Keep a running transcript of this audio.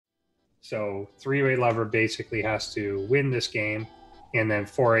So Threewaylover basically has to win this game, and then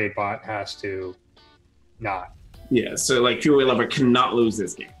 4A bot has to not. Yeah, so like Threewaylover cannot lose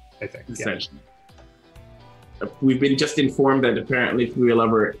this game, I think. essentially. Yeah. We've been just informed that apparently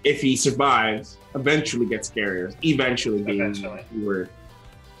Threewaylover, if he survives, eventually gets carriers. Eventually.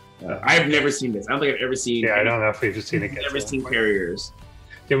 I've never seen this. I don't think I've ever seen. Yeah, I don't know if we've seen it. Never seen carriers.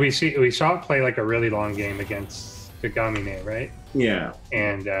 Did we see? We saw it play like a really long game against Kagamine, right? Yeah.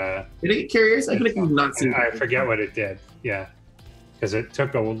 And did it get carriers? I feel like we've not seen. I forget what it did. Yeah, because it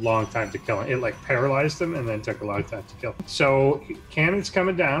took a long time to kill him. It like paralyzed him and then took a long time to kill him. So cannon's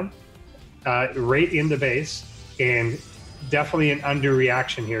coming down right in the base, and definitely an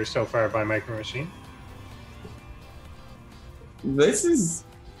underreaction here so far by MicroMachine.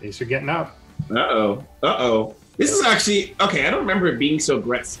 These are getting up. Uh-oh. This is actually, okay, I don't remember it being so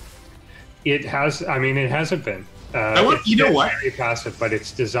aggressive. It has, I mean, it hasn't been. You know what? Very passive, but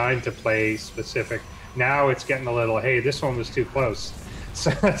it's designed to play specific. Now it's getting a little, hey, this one was too close.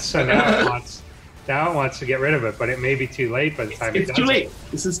 So now it wants to get rid of it, but it may be too late by the time it's too late.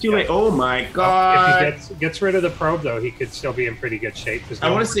 This is too late. Oh my God. If he gets rid of the probe, though, he could still be in pretty good shape. I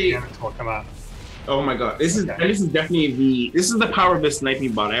want to see. Will come up. Oh my God, this is definitely this is the power of the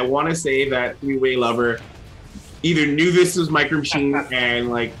sniping bot. I want to say that Threewaylover either knew this was MicroMachine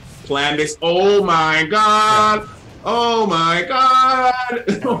and like planned this. Oh my God! Oh my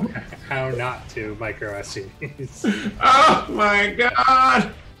God! How not to micro SC? Oh my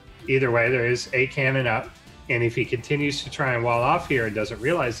God! Either way, there is a cannon up, and if he continues to try and wall off here and doesn't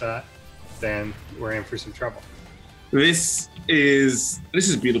realize that, then we're in for some trouble. This is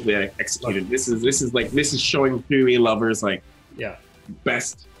beautifully executed. This is showing Threewaylover's like the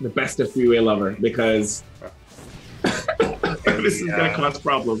best of Threewaylover, because this is gonna cause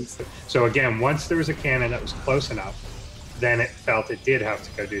problems. So again, once there was a cannon that was close enough, then it felt it did have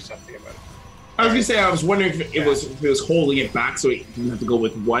to go do something about it. I was gonna say, I was wondering if it was holding it back so it didn't have to go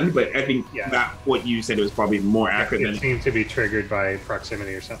with one, but I think that what you said was probably more accurate. It seemed to be triggered by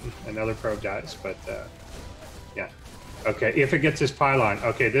proximity or something. Another probe dies, but yeah. Okay, if it gets this pylon,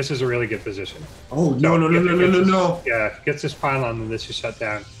 okay, this is a really good position. Oh, no. Yeah, if it gets this pylon, then this is shut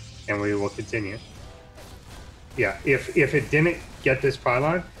down, and we will continue. Yeah, if it didn't get this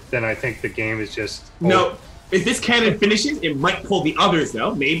pylon, then I think the game is just... No, if this cannon finishes, it might pull the others,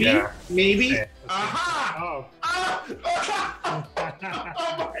 though. Maybe. Yeah. Maybe. Okay. Aha! Oh.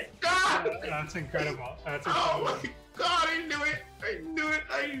 Oh my God! That's incredible. That's incredible. Oh my God, I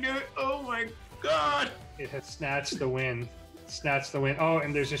knew it. Oh my God. It has snatched the win. Oh,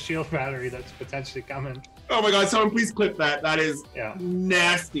 and there's a shield battery that's potentially coming. Oh my God, someone please clip that. That is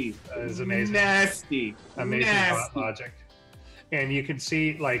nasty. That is amazing. Nasty. Amazing bot logic. And you can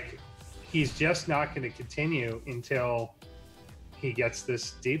see, like, he's just not going to continue until he gets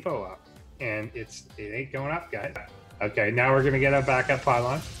this depot up. And it ain't going up, guys. Okay, now we're going to get a backup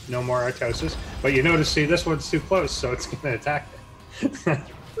pylon. No more Artosis. But you notice, see, this one's too close, so it's going to attack it.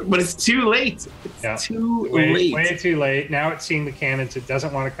 But it's too late. It's too late. Way too late. Now it's seeing the cannons. It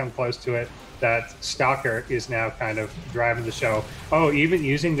doesn't want to come close to it. That Stalker is now kind of driving the show. Oh, even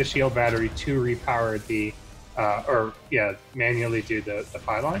using the shield battery to repower the, manually do the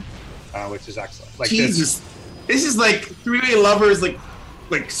pylon, which is excellent. Like Jesus, this is like Threewaylover's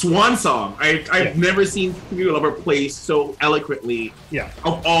like swan song. I've never seen Threewaylover play so eloquently. Yeah.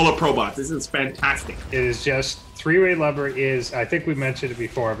 Of all the ProBots, this is fantastic. It is just Threewaylover is. I think we mentioned it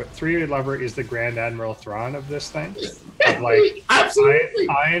before, but Threewaylover is the Grand Admiral Thrawn of this thing. Like, absolutely.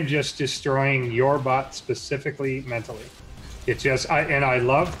 I am just destroying your bot specifically mentally. It just, I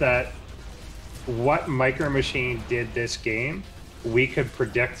love that what MicroMachine did this game, we could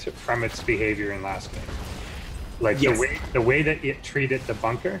predict from its behavior in last game. Like the way that it treated the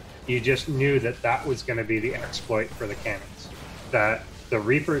bunker, you just knew that that was going to be the exploit for the cannons. That the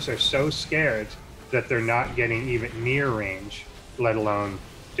Reapers are so scared that they're not getting even near range, let alone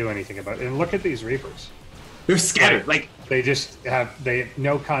do anything about it. And look at these Reapers. They're scattered. Like they have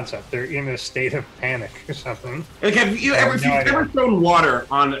no concept. They're in a state of panic or something. Like have you ever thrown water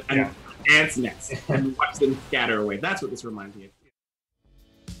on an ant's nest and watched them scatter away? That's what this reminds me of.